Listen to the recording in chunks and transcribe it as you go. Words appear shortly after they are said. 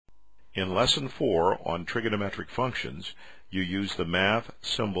In Lesson 4 on trigonometric functions, you use the Math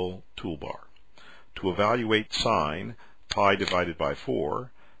Symbol Toolbar. To evaluate sine pi divided by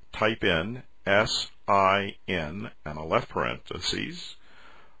 4, type in SIN and a left parentheses.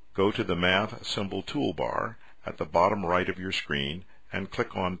 Go to the Math Symbol Toolbar at the bottom right of your screen and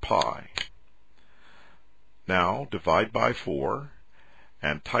click on pi. Now divide by 4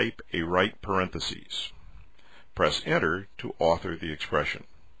 and type a right parentheses. Press Enter to author the expression.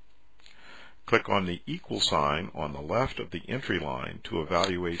 Click on the equal sign on the left of the entry line to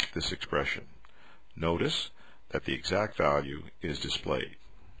evaluate this expression. Notice that the exact value is displayed.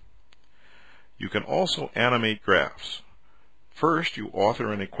 You can also animate graphs. First, you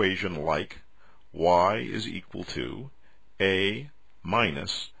author an equation like y is equal to a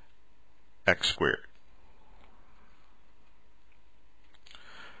minus x squared.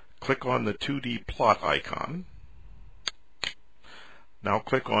 Click on the 2D plot icon. Now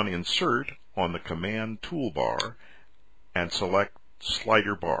click on Insert on the Command Toolbar and select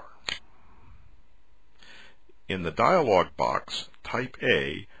Slider Bar. In the dialog box, type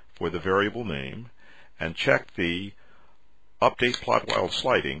A for the variable name and check the Update Plot While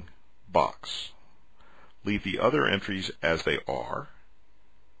Sliding box. Leave the other entries as they are.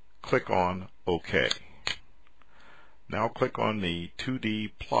 Click on OK. Now click on the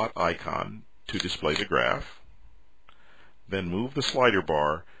 2D plot icon to display the graph. Then move the slider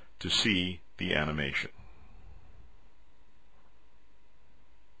bar to see the animation.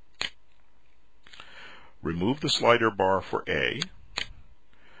 Remove the slider bar for A.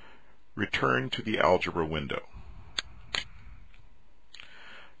 Return to the algebra window.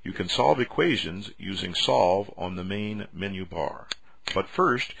 You can solve equations using Solve on the main menu bar. But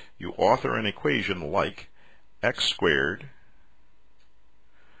first, you author an equation like x squared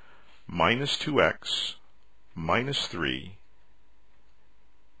minus 2x minus 3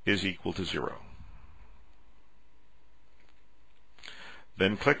 is equal to 0.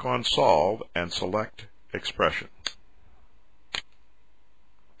 Then click on Solve and select Expression.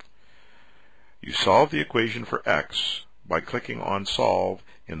 You solve the equation for x by clicking on Solve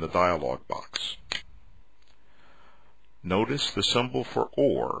in the dialog box. Notice the symbol for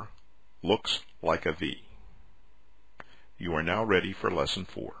OR looks like a V. You are now ready for Lesson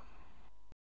 4.